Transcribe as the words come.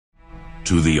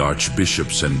To the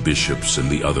archbishops and bishops and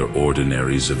the other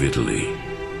ordinaries of Italy,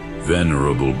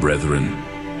 venerable brethren,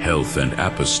 health and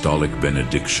apostolic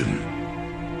benediction.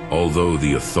 Although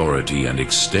the authority and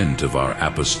extent of our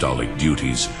apostolic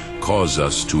duties cause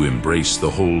us to embrace the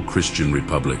whole Christian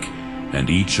Republic and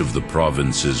each of the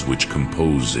provinces which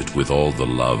compose it with all the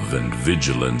love and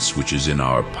vigilance which is in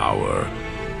our power,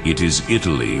 it is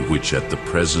Italy which at the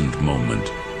present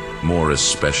moment more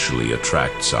especially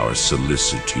attracts our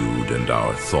solicitude and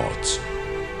our thoughts.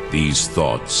 These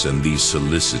thoughts and these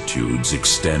solicitudes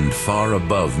extend far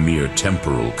above mere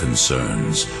temporal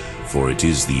concerns, for it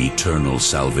is the eternal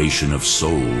salvation of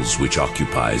souls which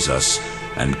occupies us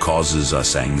and causes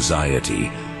us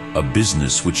anxiety, a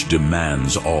business which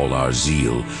demands all our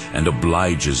zeal and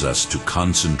obliges us to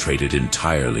concentrate it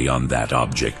entirely on that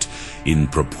object, in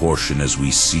proportion as we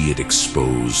see it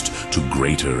exposed to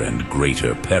greater and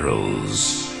greater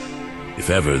perils. If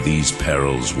ever these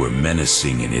perils were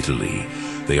menacing in Italy,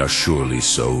 they are surely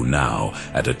so now,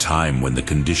 at a time when the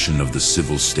condition of the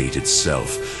civil state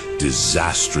itself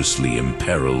disastrously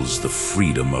imperils the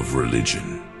freedom of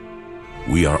religion.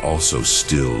 We are also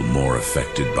still more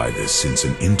affected by this, since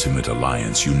an intimate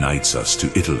alliance unites us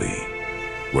to Italy,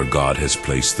 where God has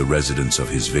placed the residence of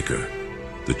his vicar,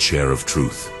 the chair of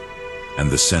truth, and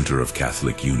the center of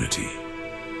Catholic unity.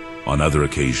 On other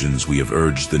occasions we have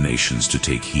urged the nations to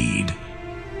take heed,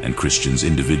 and Christians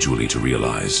individually to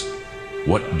realize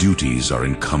what duties are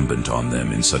incumbent on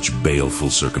them in such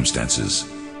baleful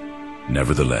circumstances.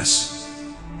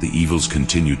 Nevertheless, the evils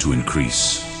continue to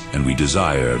increase, and we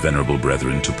desire, venerable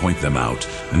brethren, to point them out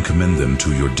and commend them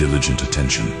to your diligent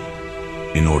attention,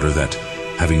 in order that,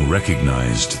 having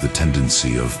recognized the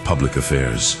tendency of public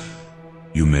affairs,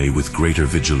 you may with greater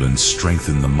vigilance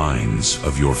strengthen the minds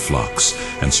of your flocks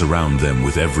and surround them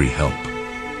with every help,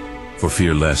 for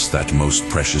fear lest that most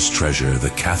precious treasure, the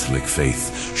Catholic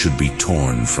faith, should be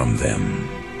torn from them.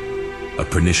 A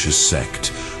pernicious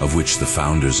sect, of which the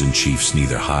founders and chiefs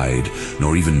neither hide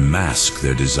nor even mask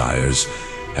their desires,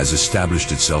 has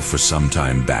established itself for some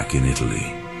time back in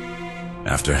Italy.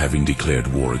 After having declared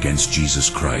war against Jesus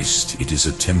Christ, it is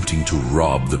attempting to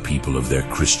rob the people of their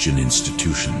Christian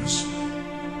institutions.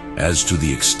 As to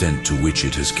the extent to which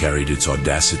it has carried its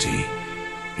audacity,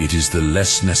 it is the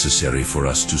less necessary for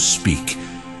us to speak,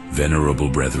 venerable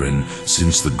brethren,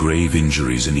 since the grave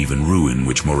injuries and even ruin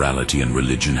which morality and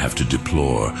religion have to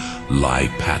deplore lie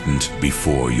patent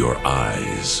before your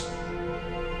eyes.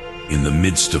 In the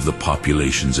midst of the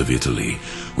populations of Italy,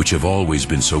 which have always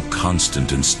been so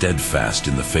constant and steadfast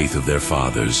in the faith of their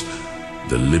fathers,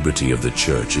 the liberty of the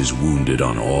Church is wounded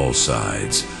on all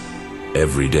sides.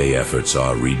 Everyday efforts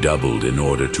are redoubled in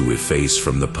order to efface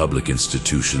from the public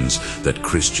institutions that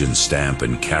Christian stamp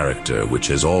and character which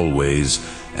has always,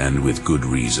 and with good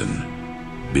reason,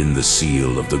 been the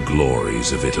seal of the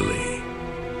glories of Italy.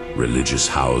 Religious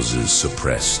houses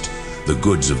suppressed, the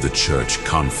goods of the Church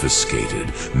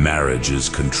confiscated, marriages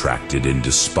contracted in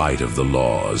despite of the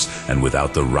laws and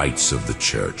without the rights of the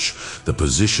Church, the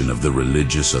position of the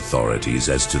religious authorities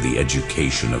as to the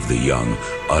education of the young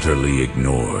utterly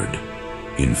ignored.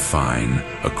 In fine,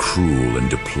 a cruel and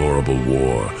deplorable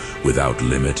war, without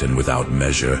limit and without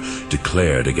measure,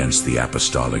 declared against the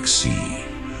Apostolic See,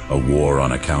 a war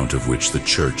on account of which the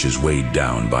Church is weighed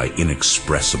down by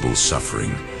inexpressible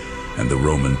suffering, and the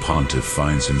Roman Pontiff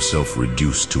finds himself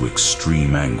reduced to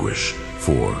extreme anguish,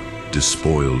 for,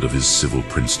 despoiled of his civil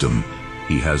princedom,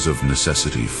 he has of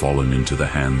necessity fallen into the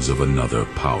hands of another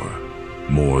power.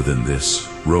 More than this,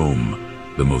 Rome,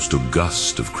 the most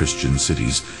august of Christian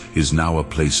cities, is now a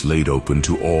place laid open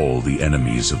to all the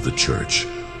enemies of the Church.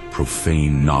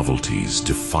 Profane novelties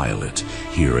defile it.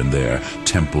 Here and there,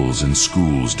 temples and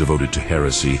schools devoted to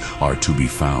heresy are to be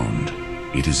found.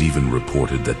 It is even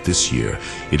reported that this year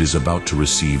it is about to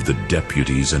receive the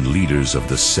deputies and leaders of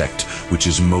the sect which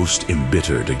is most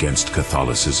embittered against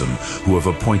Catholicism, who have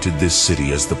appointed this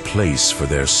city as the place for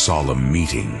their solemn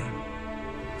meeting.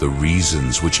 The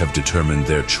reasons which have determined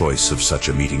their choice of such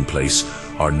a meeting place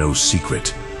are no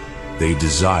secret. They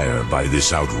desire by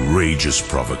this outrageous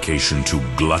provocation to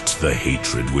glut the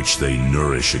hatred which they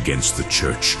nourish against the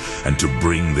Church, and to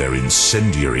bring their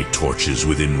incendiary torches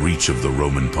within reach of the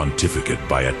Roman pontificate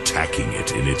by attacking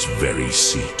it in its very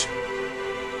seat.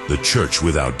 The Church,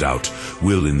 without doubt,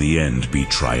 will in the end be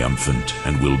triumphant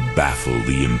and will baffle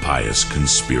the impious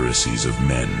conspiracies of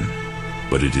men.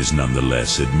 But it is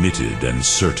nonetheless admitted and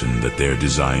certain that their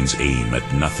designs aim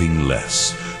at nothing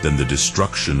less than the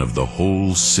destruction of the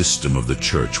whole system of the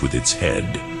Church with its head,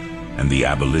 and the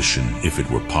abolition, if it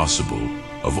were possible,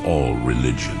 of all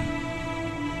religion.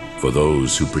 For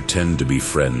those who pretend to be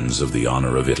friends of the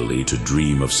honor of Italy to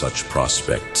dream of such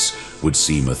prospects would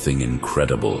seem a thing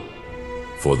incredible.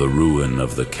 For the ruin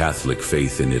of the Catholic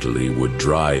faith in Italy would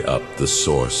dry up the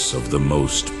source of the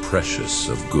most precious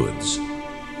of goods.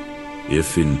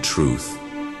 If in truth,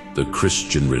 the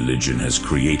Christian religion has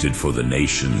created for the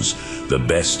nations the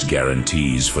best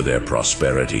guarantees for their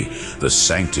prosperity, the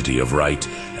sanctity of right,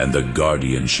 and the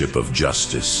guardianship of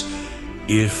justice,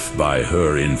 if by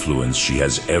her influence she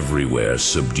has everywhere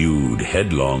subdued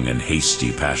headlong and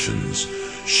hasty passions,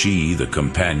 she, the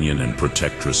companion and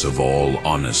protectress of all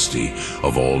honesty,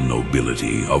 of all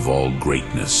nobility, of all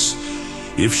greatness,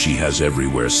 if she has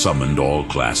everywhere summoned all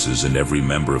classes and every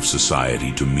member of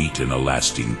society to meet in a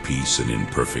lasting peace and in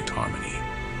perfect harmony,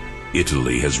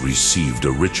 Italy has received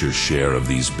a richer share of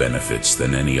these benefits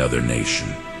than any other nation.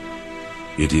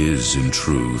 It is, in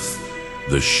truth,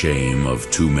 the shame of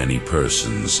too many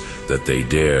persons that they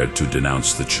dared to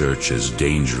denounce the Church as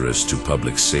dangerous to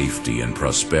public safety and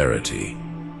prosperity,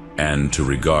 and to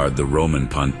regard the Roman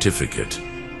pontificate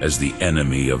as the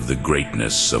enemy of the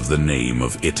greatness of the name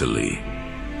of Italy.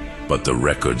 But the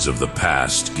records of the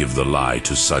past give the lie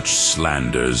to such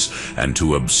slanders and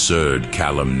to absurd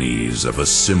calumnies of a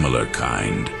similar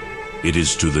kind. It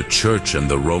is to the Church and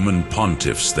the Roman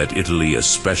pontiffs that Italy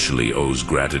especially owes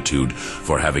gratitude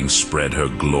for having spread her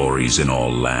glories in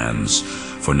all lands,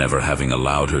 for never having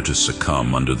allowed her to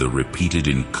succumb under the repeated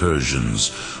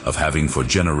incursions of having for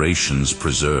generations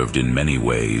preserved in many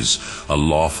ways a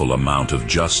lawful amount of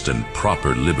just and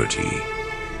proper liberty,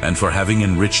 and for having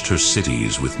enriched her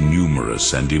cities with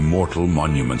numerous and immortal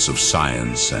monuments of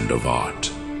science and of art.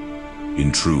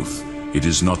 In truth, it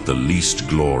is not the least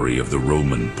glory of the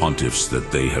Roman pontiffs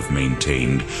that they have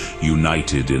maintained,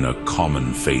 united in a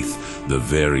common faith, the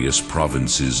various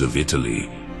provinces of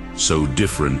Italy, so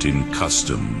different in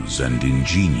customs and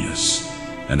ingenious,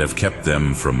 and have kept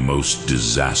them from most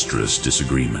disastrous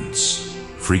disagreements.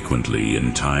 Frequently,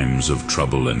 in times of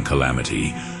trouble and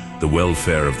calamity, the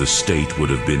welfare of the state would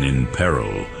have been in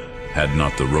peril had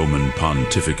not the Roman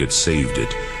pontificate saved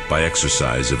it by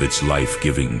exercise of its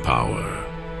life-giving power.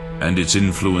 And its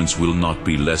influence will not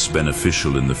be less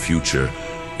beneficial in the future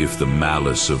if the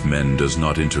malice of men does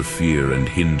not interfere and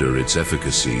hinder its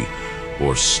efficacy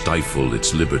or stifle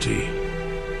its liberty.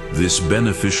 This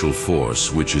beneficial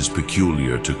force, which is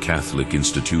peculiar to Catholic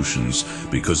institutions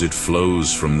because it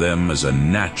flows from them as a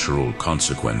natural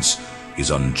consequence,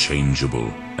 is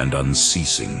unchangeable and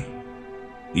unceasing.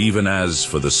 Even as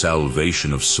for the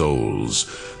salvation of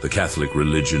souls, the Catholic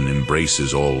religion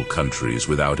embraces all countries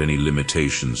without any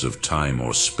limitations of time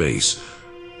or space,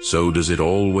 so does it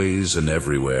always and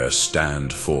everywhere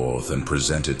stand forth and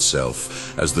present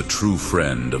itself as the true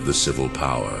friend of the civil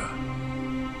power.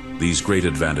 These great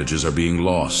advantages are being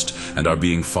lost and are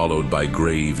being followed by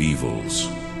grave evils.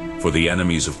 For the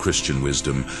enemies of Christian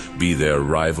wisdom, be their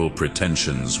rival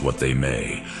pretensions what they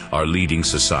may, are leading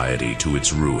society to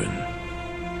its ruin.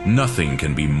 Nothing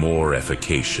can be more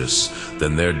efficacious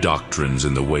than their doctrines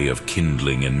in the way of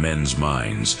kindling in men's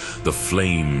minds the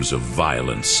flames of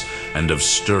violence and of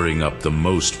stirring up the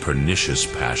most pernicious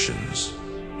passions.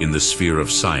 In the sphere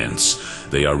of science,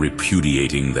 they are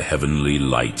repudiating the heavenly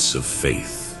lights of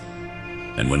faith.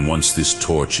 And when once this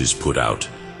torch is put out,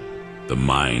 the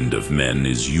mind of men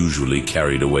is usually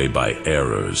carried away by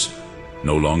errors,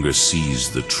 no longer sees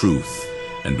the truth,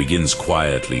 and begins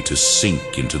quietly to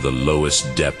sink into the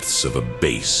lowest depths of a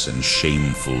base and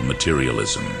shameful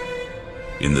materialism.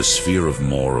 In the sphere of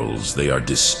morals, they are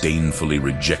disdainfully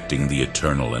rejecting the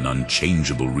eternal and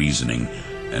unchangeable reasoning,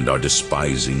 and are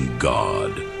despising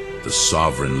God, the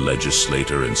sovereign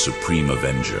legislator and supreme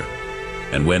avenger.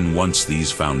 And when once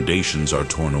these foundations are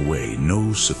torn away,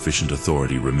 no sufficient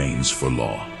authority remains for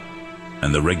law,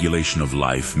 and the regulation of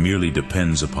life merely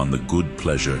depends upon the good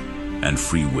pleasure and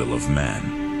free will of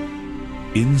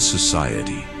man. In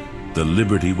society, the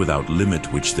liberty without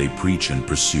limit which they preach and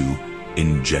pursue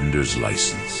engenders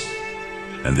license,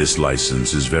 and this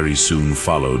license is very soon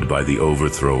followed by the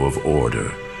overthrow of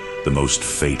order, the most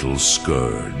fatal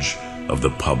scourge of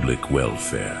the public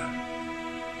welfare.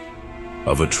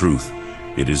 Of a truth,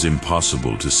 it is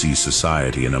impossible to see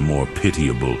society in a more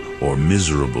pitiable or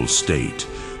miserable state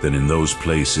than in those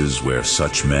places where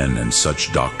such men and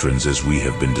such doctrines as we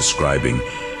have been describing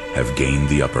have gained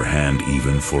the upper hand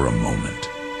even for a moment.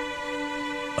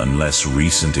 Unless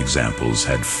recent examples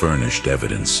had furnished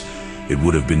evidence, it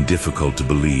would have been difficult to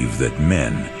believe that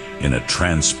men, in a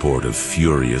transport of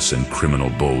furious and criminal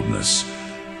boldness,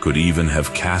 could even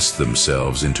have cast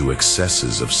themselves into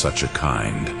excesses of such a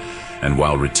kind, and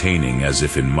while retaining as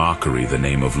if in mockery the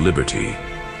name of liberty,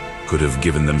 could have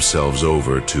given themselves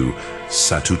over to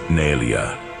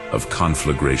saturnalia of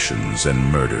conflagrations and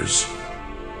murders.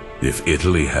 If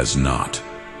Italy has not,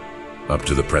 up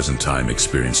to the present time,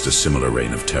 experienced a similar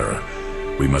reign of terror,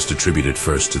 we must attribute it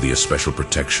first to the especial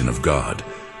protection of God,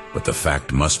 but the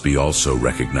fact must be also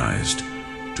recognized,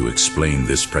 to explain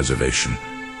this preservation,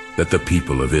 that the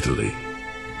people of Italy,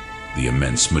 the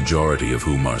immense majority of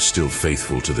whom are still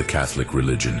faithful to the Catholic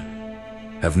religion,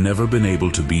 have never been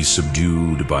able to be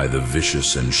subdued by the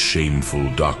vicious and shameful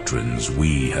doctrines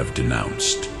we have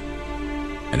denounced.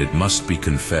 And it must be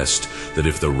confessed that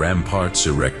if the ramparts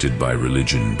erected by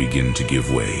religion begin to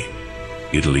give way,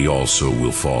 Italy also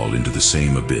will fall into the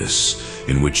same abyss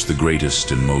in which the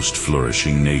greatest and most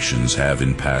flourishing nations have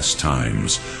in past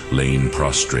times lain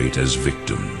prostrate as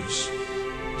victims.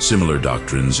 Similar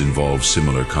doctrines involve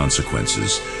similar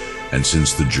consequences, and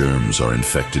since the germs are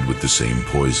infected with the same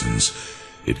poisons,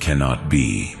 it cannot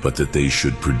be but that they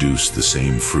should produce the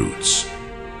same fruits.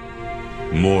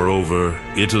 Moreover,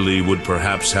 Italy would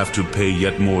perhaps have to pay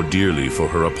yet more dearly for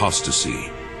her apostasy,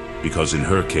 because in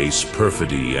her case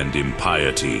perfidy and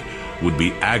impiety would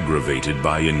be aggravated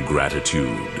by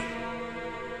ingratitude.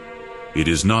 It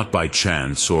is not by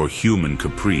chance or human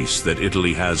caprice that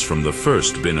Italy has from the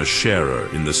first been a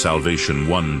sharer in the salvation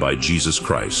won by Jesus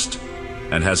Christ,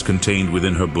 and has contained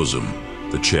within her bosom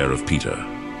the chair of Peter,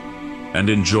 and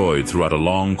enjoyed throughout a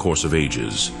long course of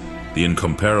ages the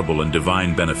incomparable and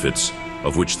divine benefits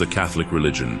of which the Catholic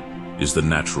religion is the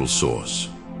natural source.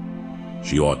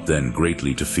 She ought then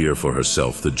greatly to fear for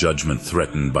herself the judgment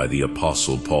threatened by the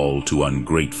Apostle Paul to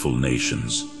ungrateful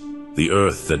nations. The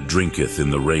earth that drinketh in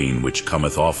the rain which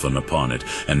cometh often upon it,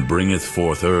 and bringeth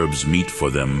forth herbs meet for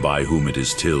them by whom it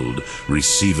is tilled,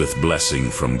 receiveth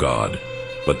blessing from God.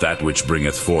 But that which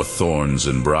bringeth forth thorns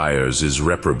and briars is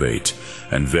reprobate,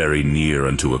 and very near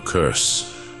unto a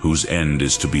curse, whose end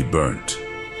is to be burnt.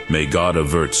 May God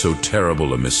avert so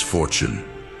terrible a misfortune.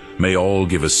 May all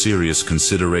give a serious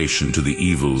consideration to the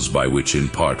evils by which in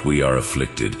part we are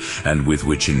afflicted, and with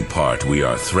which in part we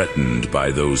are threatened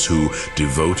by those who,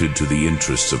 devoted to the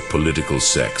interests of political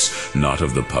sects, not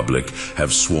of the public,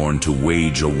 have sworn to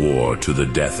wage a war to the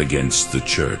death against the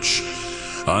Church.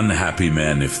 Unhappy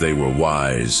men if they were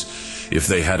wise, if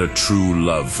they had a true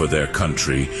love for their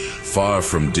country, far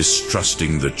from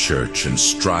distrusting the Church and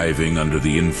striving under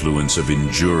the influence of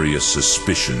injurious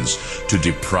suspicions to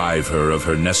deprive her of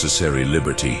her necessary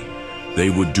liberty, they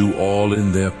would do all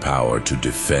in their power to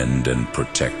defend and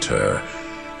protect her,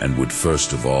 and would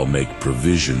first of all make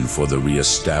provision for the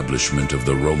re-establishment of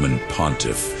the Roman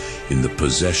Pontiff in the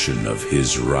possession of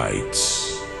his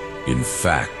rights. In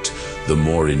fact, the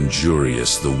more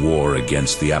injurious the war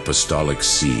against the Apostolic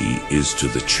See is to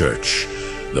the Church,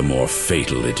 the more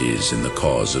fatal it is in the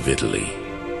cause of Italy.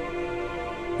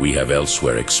 We have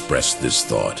elsewhere expressed this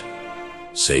thought,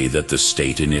 say that the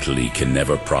state in Italy can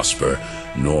never prosper,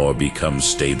 nor become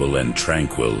stable and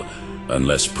tranquil,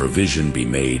 unless provision be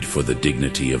made for the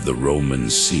dignity of the Roman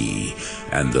See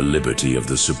and the liberty of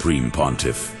the Supreme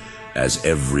Pontiff, as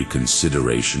every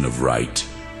consideration of right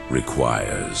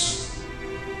requires.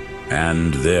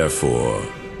 And therefore,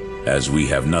 as we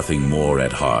have nothing more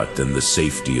at heart than the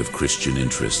safety of Christian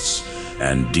interests,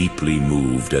 and deeply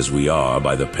moved as we are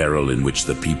by the peril in which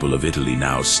the people of Italy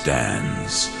now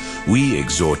stands, we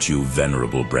exhort you,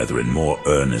 venerable brethren, more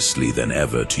earnestly than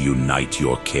ever to unite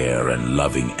your care and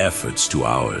loving efforts to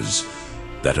ours,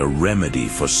 that a remedy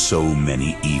for so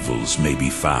many evils may be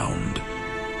found,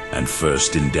 and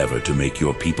first endeavor to make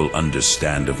your people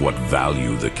understand of what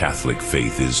value the Catholic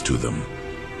faith is to them,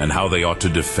 and how they ought to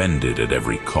defend it at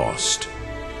every cost.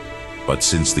 But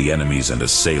since the enemies and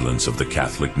assailants of the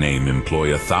Catholic name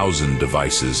employ 1,000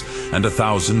 devices and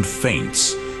 1,000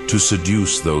 feints to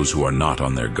seduce those who are not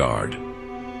on their guard,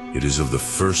 it is of the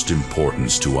first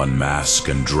importance to unmask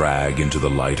and drag into the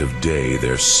light of day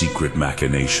their secret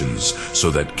machinations, so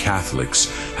that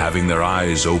Catholics, having their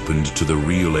eyes opened to the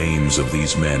real aims of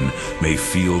these men, may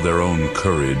feel their own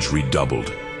courage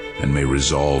redoubled, and may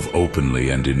resolve openly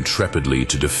and intrepidly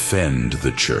to defend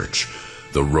the Church,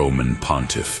 the Roman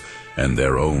Pontiff, and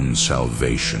their own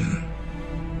salvation.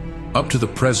 Up to the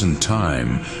present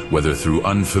time, whether through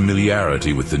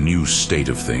unfamiliarity with the new state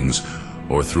of things,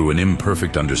 or through an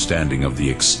imperfect understanding of the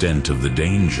extent of the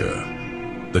danger,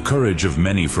 the courage of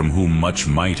many from whom much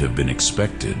might have been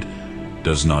expected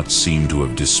does not seem to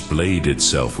have displayed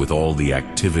itself with all the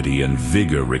activity and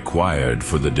vigor required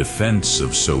for the defense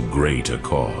of so great a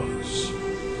cause.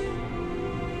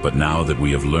 But now that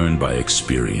we have learned by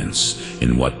experience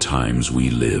in what times we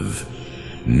live,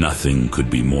 nothing could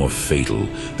be more fatal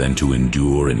than to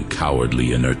endure in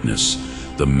cowardly inertness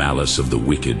the malice of the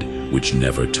wicked which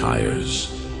never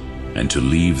tires, and to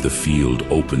leave the field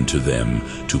open to them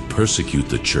to persecute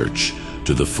the church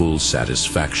to the full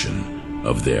satisfaction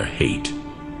of their hate.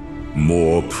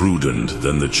 More prudent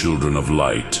than the children of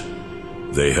light,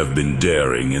 they have been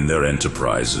daring in their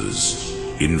enterprises,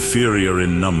 inferior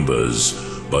in numbers,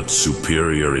 but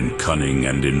superior in cunning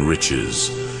and in riches.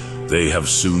 They have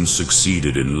soon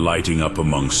succeeded in lighting up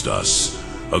amongst us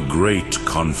a great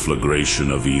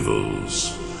conflagration of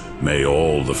evils. May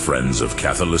all the friends of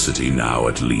Catholicity now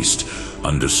at least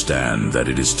understand that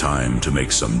it is time to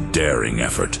make some daring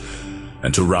effort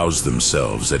and to rouse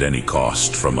themselves at any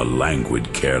cost from a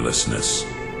languid carelessness.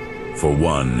 For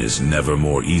one is never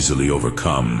more easily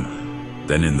overcome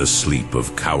than in the sleep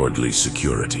of cowardly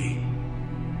security.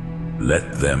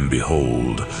 Let them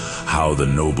behold how the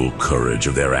noble courage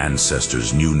of their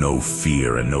ancestors knew no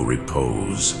fear and no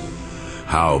repose,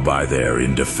 how by their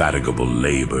indefatigable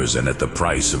labors and at the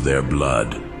price of their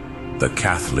blood, the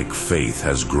Catholic faith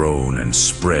has grown and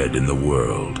spread in the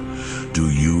world. Do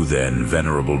you then,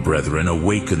 venerable brethren,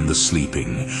 awaken the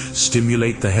sleeping,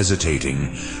 stimulate the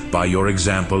hesitating, by your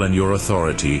example and your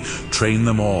authority, train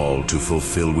them all to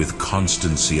fulfill with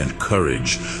constancy and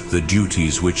courage the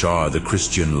duties which are the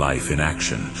Christian life in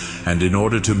action. And in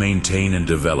order to maintain and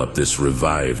develop this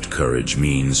revived courage,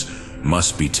 means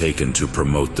must be taken to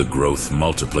promote the growth,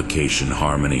 multiplication,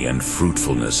 harmony, and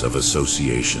fruitfulness of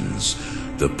associations,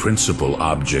 the principal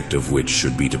object of which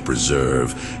should be to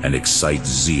preserve and excite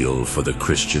zeal for the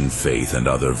Christian faith and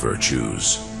other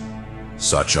virtues.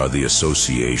 Such are the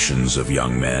associations of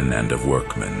young men and of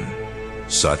workmen.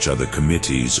 Such are the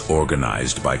committees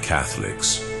organized by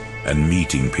Catholics and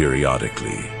meeting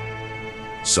periodically.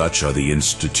 Such are the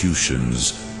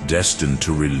institutions destined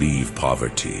to relieve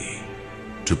poverty,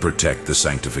 to protect the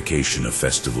sanctification of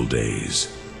festival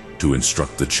days, to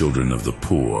instruct the children of the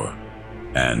poor,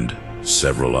 and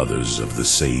several others of the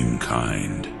same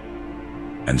kind.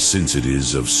 And since it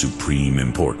is of supreme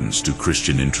importance to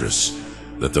Christian interests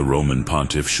that the Roman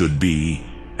Pontiff should be,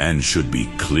 and should be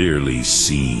clearly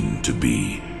seen to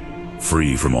be,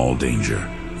 free from all danger,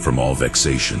 from all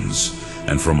vexations,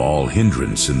 and from all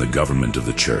hindrance in the government of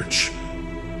the Church,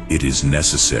 it is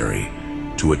necessary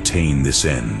to attain this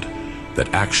end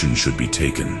that action should be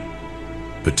taken,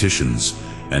 petitions,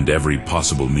 and every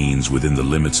possible means within the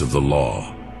limits of the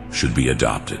law should be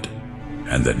adopted,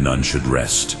 and that none should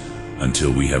rest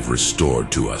until we have restored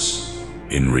to us,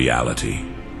 in reality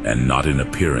and not in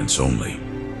appearance only,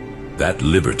 that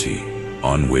liberty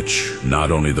on which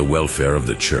not only the welfare of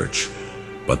the Church,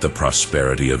 but the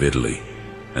prosperity of Italy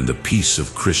and the peace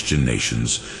of Christian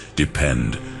nations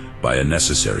depend by a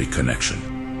necessary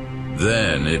connection.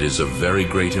 Then it is of very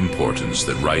great importance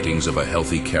that writings of a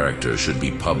healthy character should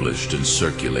be published and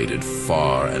circulated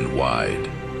far and wide.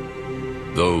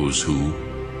 Those who,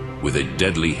 with a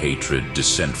deadly hatred,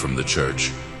 dissent from the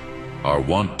Church, are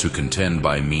wont to contend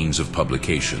by means of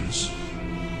publications,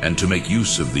 and to make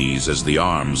use of these as the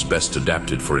arms best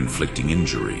adapted for inflicting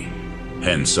injury.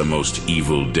 Hence a most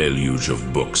evil deluge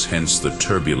of books, hence the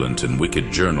turbulent and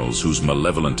wicked journals whose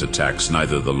malevolent attacks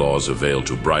neither the laws avail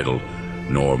to bridle,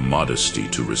 nor modesty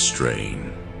to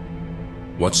restrain.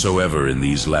 Whatsoever in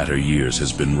these latter years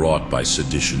has been wrought by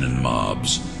sedition and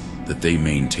mobs, that they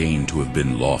maintain to have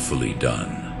been lawfully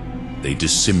done. They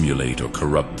dissimulate or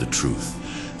corrupt the truth.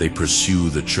 They pursue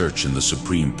the Church and the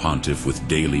Supreme Pontiff with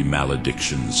daily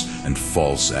maledictions and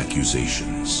false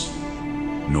accusations.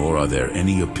 Nor are there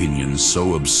any opinions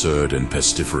so absurd and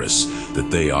pestiferous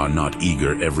that they are not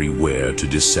eager everywhere to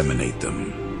disseminate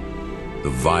them. The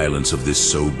violence of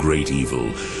this so great evil,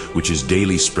 which is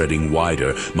daily spreading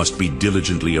wider, must be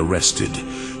diligently arrested.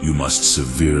 You must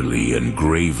severely and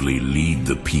gravely lead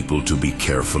the people to be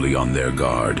carefully on their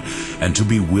guard, and to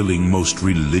be willing most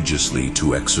religiously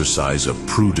to exercise a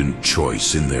prudent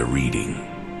choice in their reading.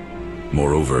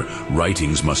 Moreover,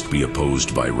 writings must be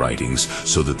opposed by writings,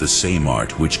 so that the same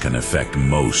art which can effect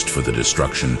most for the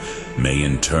destruction may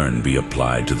in turn be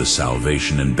applied to the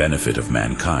salvation and benefit of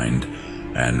mankind,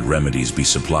 and remedies be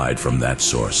supplied from that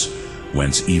source,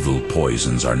 whence evil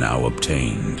poisons are now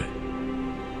obtained.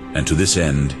 And to this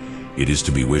end, it is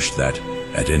to be wished that,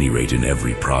 at any rate in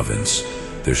every province,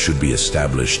 there should be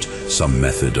established some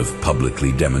method of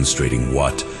publicly demonstrating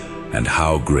what and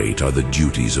how great are the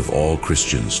duties of all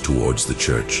Christians towards the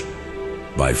Church,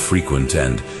 by frequent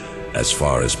and, as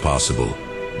far as possible,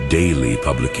 daily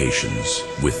publications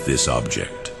with this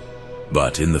object.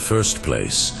 But in the first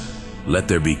place, let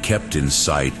there be kept in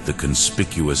sight the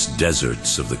conspicuous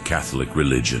deserts of the Catholic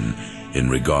religion in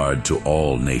regard to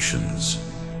all nations.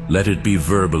 Let it be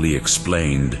verbally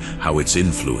explained how its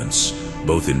influence,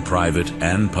 both in private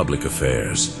and public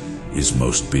affairs, is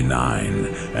most benign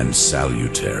and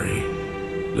salutary.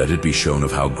 Let it be shown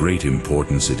of how great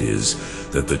importance it is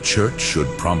that the Church should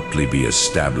promptly be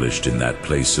established in that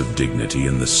place of dignity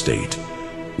in the state,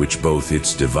 which both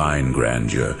its divine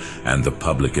grandeur and the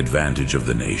public advantage of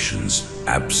the nations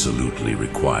absolutely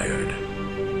required.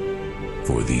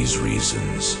 For these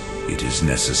reasons, it is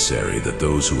necessary that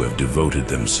those who have devoted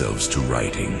themselves to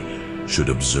writing should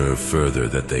observe further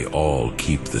that they all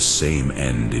keep the same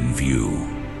end in view,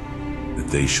 that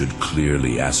they should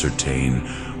clearly ascertain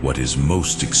what is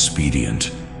most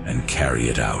expedient and carry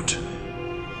it out.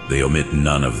 They omit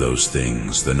none of those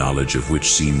things, the knowledge of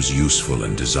which seems useful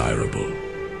and desirable,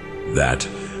 that,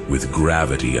 with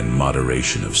gravity and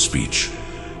moderation of speech,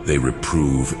 they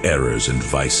reprove errors and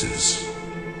vices,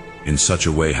 in such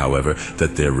a way, however,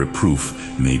 that their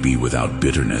reproof may be without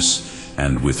bitterness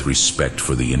and with respect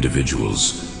for the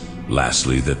individuals.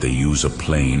 Lastly, that they use a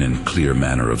plain and clear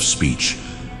manner of speech,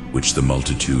 which the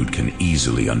multitude can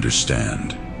easily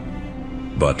understand.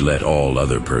 But let all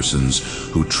other persons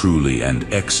who truly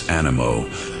and ex animo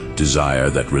desire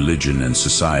that religion and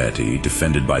society,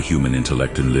 defended by human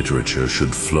intellect and literature,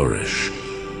 should flourish.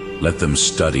 Let them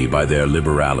study by their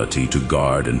liberality to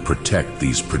guard and protect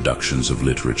these productions of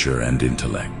literature and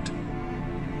intellect.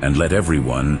 And let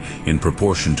everyone, in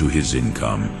proportion to his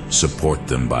income, support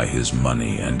them by his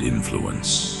money and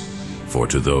influence. For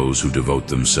to those who devote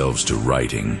themselves to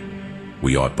writing,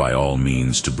 we ought by all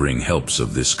means to bring helps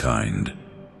of this kind,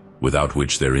 without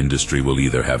which their industry will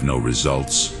either have no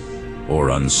results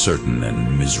or uncertain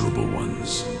and miserable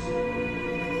ones.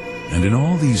 And in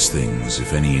all these things,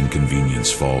 if any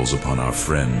inconvenience falls upon our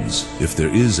friends, if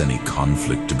there is any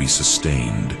conflict to be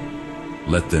sustained,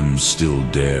 let them still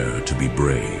dare to be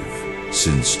brave,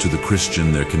 since to the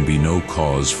Christian there can be no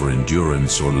cause for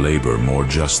endurance or labor more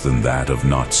just than that of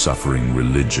not suffering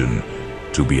religion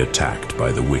to be attacked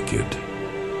by the wicked.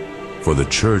 For the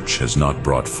Church has not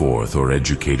brought forth or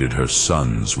educated her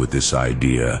sons with this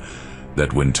idea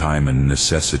that when time and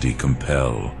necessity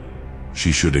compel,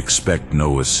 she should expect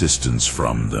no assistance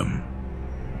from them,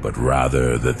 but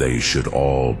rather that they should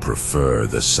all prefer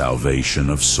the salvation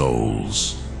of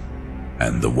souls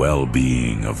and the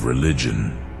well-being of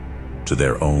religion to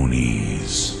their own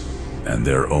ease and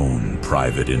their own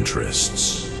private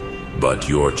interests. But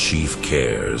your chief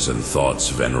cares and thoughts,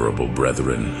 venerable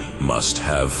brethren, must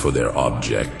have for their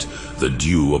object the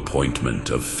due appointment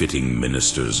of fitting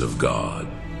ministers of God.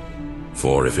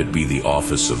 For if it be the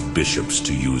office of bishops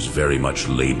to use very much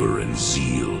labor and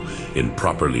zeal in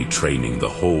properly training the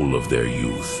whole of their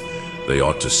youth, they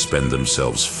ought to spend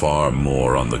themselves far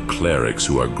more on the clerics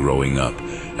who are growing up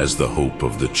as the hope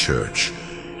of the Church,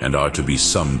 and are to be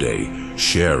someday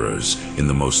sharers in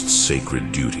the most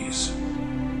sacred duties.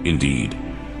 Indeed,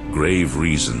 grave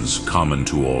reasons common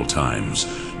to all times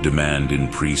demand in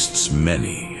priests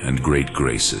many and great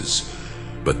graces,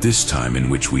 but this time in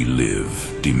which we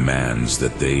live demands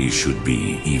that they should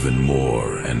be even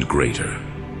more and greater.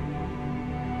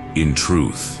 In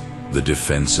truth, the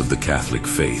defense of the Catholic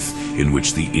faith, in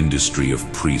which the industry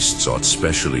of priests ought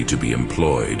specially to be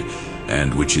employed,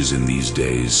 and which is in these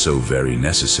days so very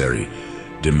necessary,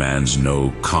 demands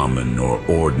no common or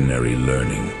ordinary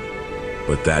learning,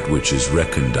 but that which is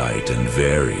recondite and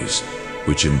varies,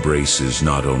 which embraces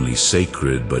not only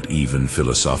sacred but even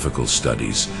philosophical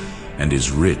studies, and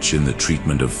is rich in the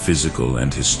treatment of physical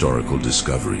and historical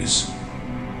discoveries.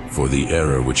 For the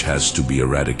error which has to be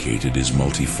eradicated is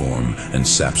multiform and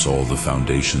saps all the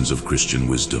foundations of Christian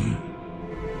wisdom.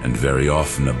 And very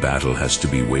often a battle has to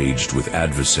be waged with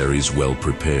adversaries well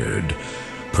prepared,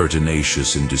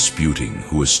 pertinacious in disputing,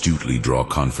 who astutely draw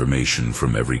confirmation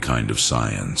from every kind of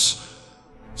science.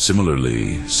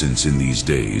 Similarly, since in these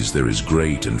days there is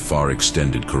great and far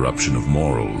extended corruption of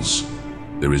morals,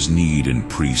 there is need in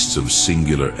priests of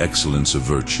singular excellence of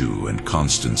virtue and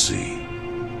constancy.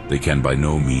 They can by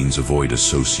no means avoid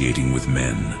associating with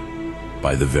men.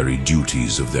 By the very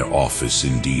duties of their office,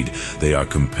 indeed, they are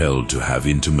compelled to have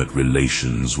intimate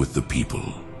relations with the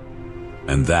people.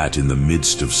 And that in the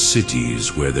midst of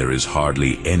cities where there is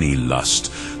hardly any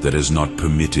lust that has not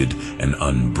permitted an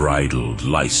unbridled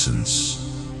license,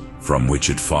 from which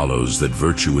it follows that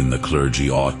virtue in the clergy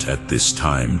ought at this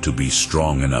time to be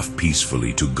strong enough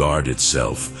peacefully to guard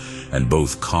itself and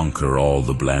both conquer all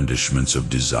the blandishments of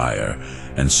desire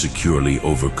and securely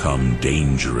overcome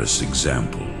dangerous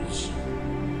examples.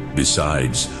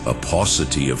 Besides, a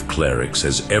paucity of clerics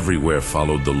has everywhere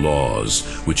followed the laws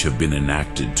which have been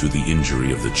enacted to the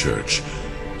injury of the Church,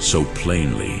 so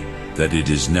plainly that it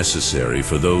is necessary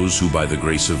for those who by the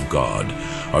grace of God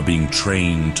are being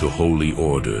trained to holy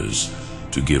orders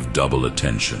to give double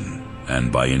attention,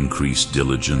 and by increased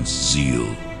diligence, zeal,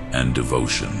 and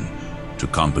devotion, to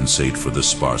compensate for the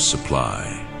sparse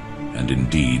supply. And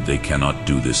indeed they cannot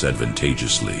do this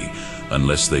advantageously,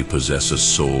 unless they possess a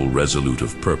soul resolute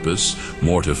of purpose,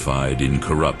 mortified,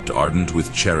 incorrupt, ardent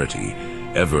with charity,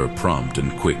 ever prompt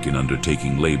and quick in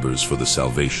undertaking labors for the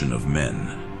salvation of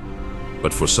men.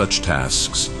 But for such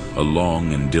tasks, a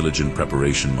long and diligent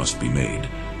preparation must be made,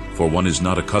 for one is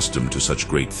not accustomed to such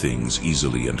great things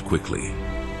easily and quickly.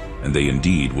 And they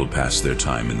indeed will pass their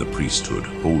time in the priesthood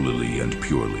holily and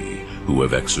purely, who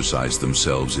have exercised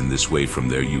themselves in this way from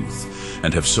their youth,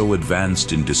 and have so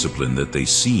advanced in discipline that they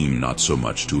seem not so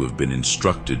much to have been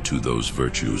instructed to those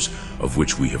virtues of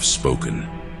which we have spoken,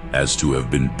 as to have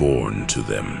been born to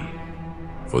them.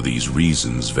 For these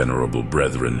reasons, venerable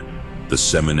brethren, the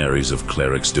seminaries of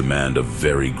clerics demand a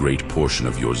very great portion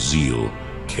of your zeal,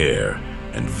 care,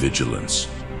 and vigilance.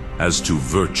 As to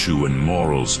virtue and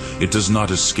morals, it does not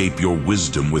escape your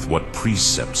wisdom with what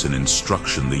precepts and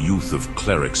instruction the youth of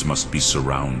clerics must be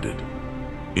surrounded.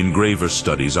 In graver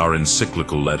studies, our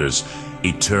encyclical letters,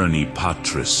 Aeterni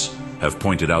Patris, have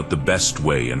pointed out the best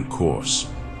way and course.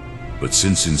 But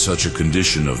since in such a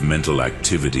condition of mental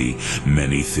activity,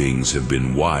 many things have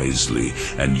been wisely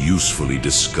and usefully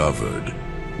discovered,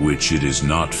 which it is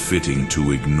not fitting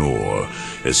to ignore,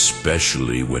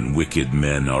 especially when wicked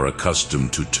men are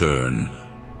accustomed to turn,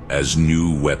 as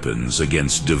new weapons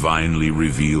against divinely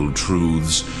revealed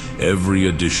truths, every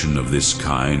addition of this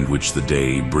kind which the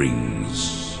day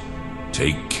brings.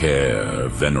 Take care,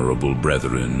 venerable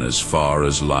brethren, as far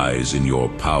as lies in your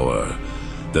power,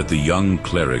 that the young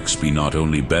clerics be not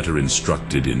only better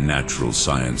instructed in natural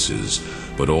sciences,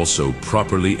 but also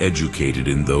properly educated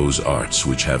in those arts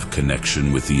which have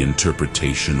connection with the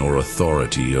interpretation or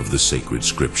authority of the sacred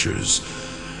scriptures.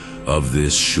 Of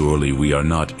this surely we are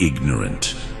not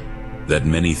ignorant, that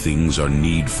many things are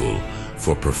needful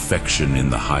for perfection in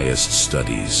the highest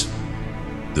studies,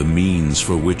 the means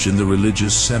for which in the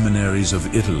religious seminaries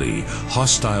of Italy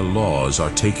hostile laws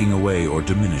are taking away or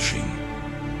diminishing.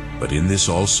 But in this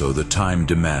also the time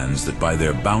demands that by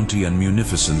their bounty and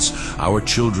munificence our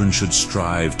children should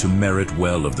strive to merit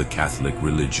well of the Catholic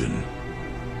religion.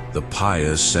 The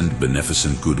pious and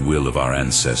beneficent goodwill of our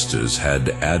ancestors had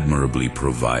admirably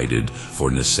provided for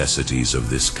necessities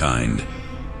of this kind,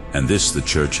 and this the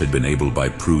Church had been able by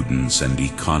prudence and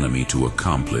economy to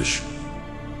accomplish,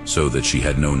 so that she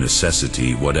had no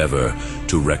necessity whatever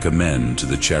to recommend to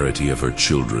the charity of her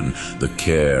children the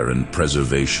care and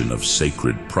preservation of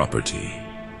sacred property,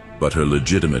 but her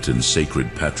legitimate and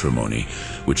sacred patrimony,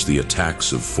 which the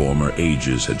attacks of former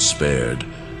ages had spared,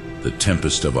 the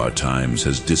tempest of our times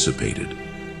has dissipated,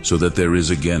 so that there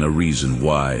is again a reason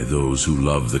why those who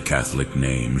love the Catholic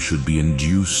name should be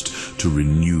induced to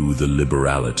renew the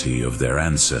liberality of their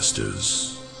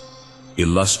ancestors.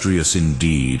 Illustrious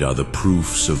indeed are the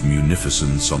proofs of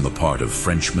munificence on the part of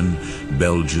Frenchmen,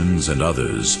 Belgians, and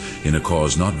others, in a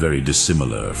cause not very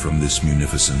dissimilar from this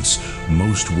munificence,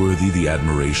 most worthy the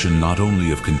admiration not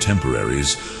only of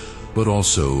contemporaries, but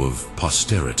also of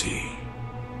posterity.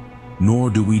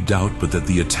 Nor do we doubt but that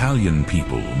the Italian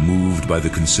people, moved by the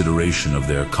consideration of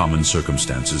their common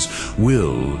circumstances,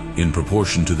 will, in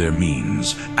proportion to their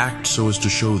means, act so as to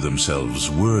show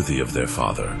themselves worthy of their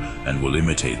father, and will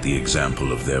imitate the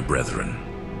example of their brethren.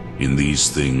 In these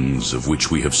things of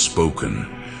which we have spoken,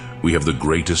 we have the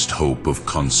greatest hope of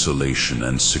consolation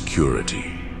and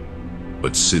security.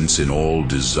 But since in all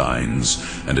designs,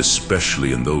 and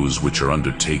especially in those which are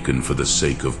undertaken for the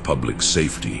sake of public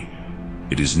safety,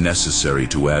 it is necessary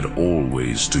to add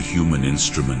always to human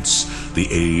instruments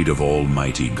the aid of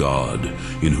Almighty God,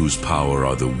 in whose power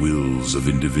are the wills of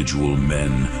individual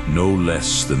men no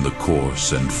less than the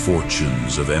course and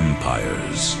fortunes of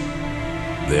empires.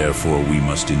 Therefore we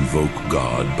must invoke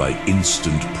God by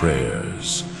instant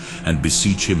prayers, and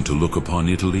beseech him to look upon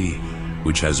Italy,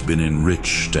 which has been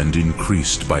enriched and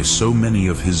increased by so many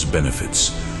of his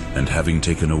benefits, and having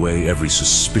taken away every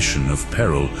suspicion of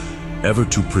peril, ever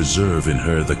to preserve in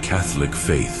her the Catholic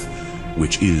faith,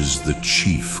 which is the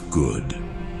chief good.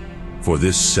 For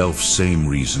this self-same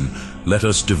reason, let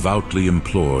us devoutly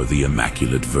implore the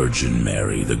Immaculate Virgin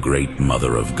Mary, the great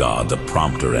Mother of God, the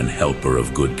prompter and helper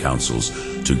of good counsels,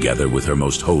 together with her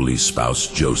most holy spouse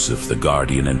Joseph, the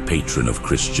guardian and patron of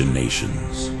Christian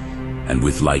nations. And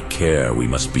with like care we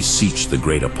must beseech the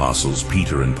great apostles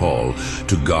Peter and Paul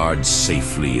to guard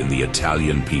safely in the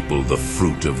Italian people the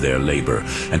fruit of their labor,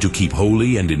 and to keep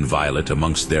holy and inviolate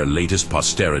amongst their latest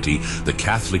posterity the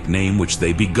Catholic name which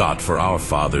they begot for our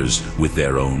fathers with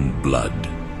their own blood.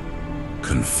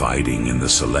 Confiding in the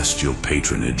celestial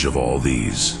patronage of all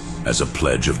these, as a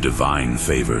pledge of divine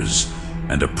favors,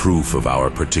 and a proof of our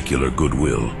particular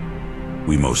goodwill,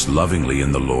 we most lovingly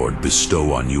in the Lord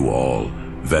bestow on you all,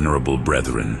 venerable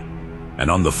brethren,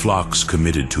 and on the flocks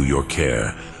committed to your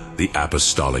care, the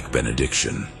apostolic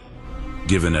benediction,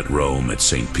 given at Rome at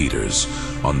St. Peter's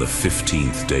on the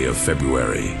 15th day of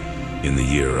February, in the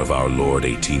year of our Lord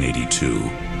 1882,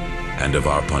 and of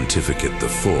our pontificate the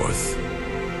 4th,